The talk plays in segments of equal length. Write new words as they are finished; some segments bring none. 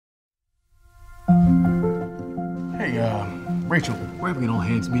Hey, Rachel, we're having an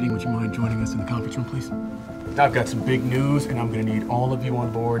all-hands meeting. Would you mind joining us in the conference room, please? I've got some big news, and I'm gonna need all of you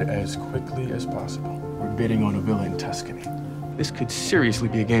on board as quickly as possible. We're bidding on a villa in Tuscany. This could seriously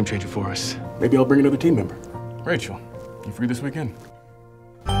be a game changer for us. Maybe I'll bring another team member. Rachel, you free this weekend?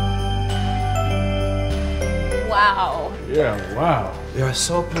 Wow. Yeah, wow. We are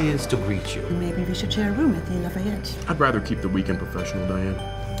so pleased to greet you. Maybe we should share a room at the Lafayette. I'd rather keep the weekend professional, Diane.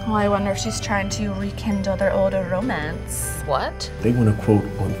 Oh, I wonder if she's trying to rekindle their older romance. What? They want to quote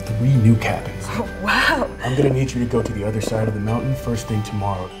on 3 new cabins. Oh, wow. I'm gonna need you to go to the other side of the mountain first thing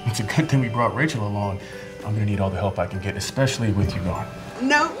tomorrow. It's a good thing we brought Rachel along. I'm gonna need all the help I can get, especially with you gone.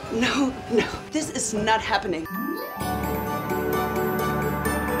 No. This is not happening.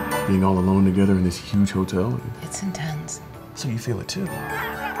 Being all alone together in this huge hotel. It's intense. So you feel it too.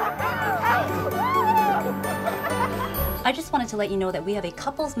 I just wanted to let you know that we have a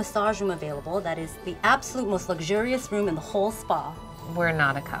couples massage room available that is the absolute most luxurious room in the whole spa. We're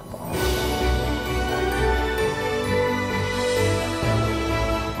not a couple.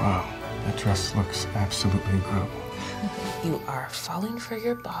 Wow, that dress looks absolutely incredible. You are falling for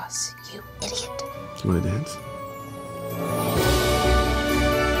your boss, you idiot. You wanna dance?